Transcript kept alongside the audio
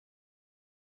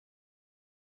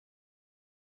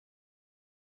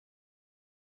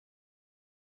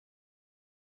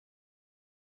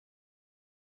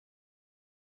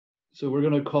So we're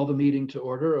going to call the meeting to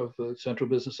order of the Central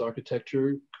Business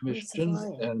Architecture Commission.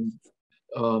 And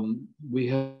we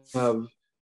have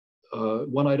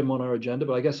one item on our agenda,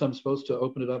 but I guess I'm supposed to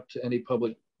open it up to any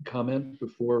public comment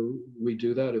before we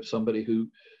do that. If somebody who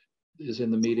is in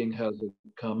the meeting has a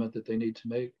comment that they need to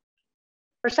make.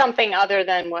 Or something other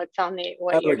than what's on the,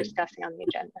 what you're discussing on the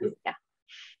agenda, yeah.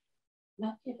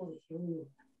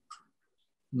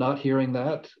 Not hearing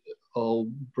that, I'll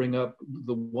bring up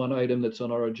the one item that's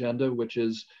on our agenda, which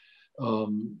is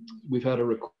we've had a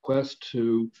request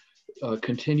to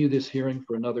continue this hearing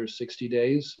for another 60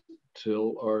 days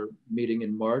till our meeting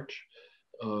in March,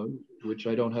 which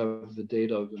I don't have the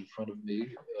date of in front of me.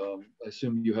 I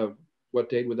assume you have, what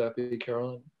date would that be,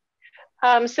 Carolyn?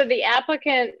 So the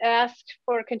applicant asked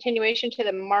for continuation to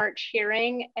the March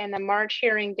hearing, and the March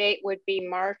hearing date would be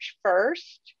March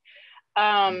 1st.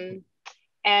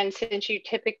 And since you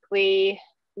typically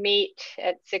meet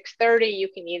at 6:30, you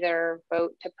can either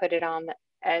vote to put it on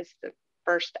as the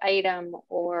first item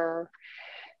or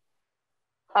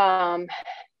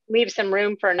leave some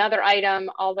room for another item.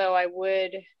 Although I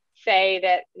would say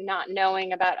that, not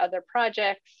knowing about other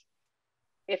projects,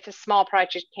 if a small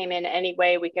project came in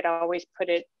anyway, we could always put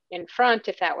it in front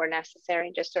if that were necessary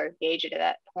and just sort of gauge it at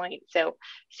that point. So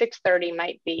 6:30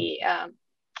 might be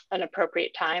an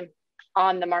appropriate time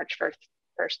on the March 1st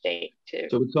date too.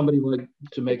 So would somebody like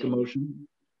to make a motion?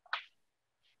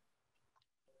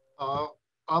 I'll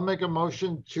make a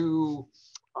motion to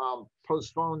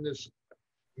postpone this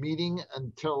meeting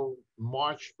until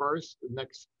March 1st, the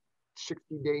next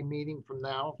 60-day meeting from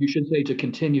now. You should say to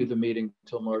continue the meeting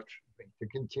till March. To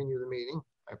continue the meeting,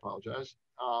 I apologize,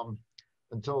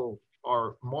 until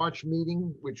our March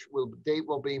meeting, which date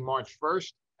will be March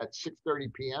 1st at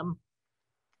 6:30 p.m.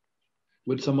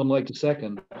 Would someone like to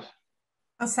second?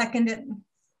 I'll second it.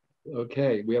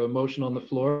 Okay, we have a motion on the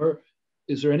floor.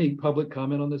 Is there any public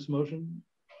comment on this motion?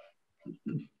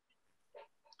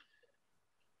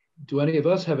 Do any of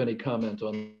us have any comment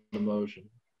on the motion?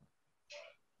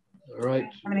 All right,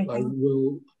 I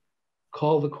will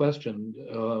call the question.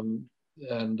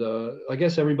 I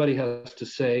guess everybody has to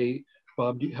say,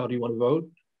 Bob, how do you want to vote?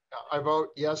 I vote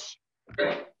yes.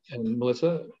 And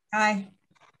Melissa? Aye.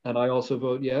 And I also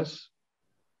vote yes.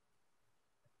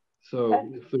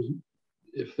 So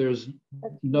if there's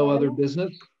no other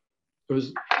business,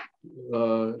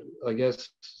 I guess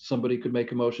somebody could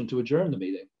make a motion to adjourn the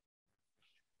meeting.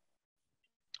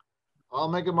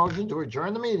 I'll make a motion to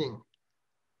adjourn the meeting.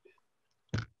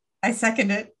 I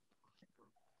second it.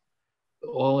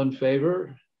 All in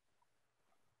favor?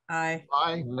 Aye.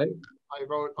 Aye. Aye. I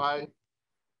vote aye.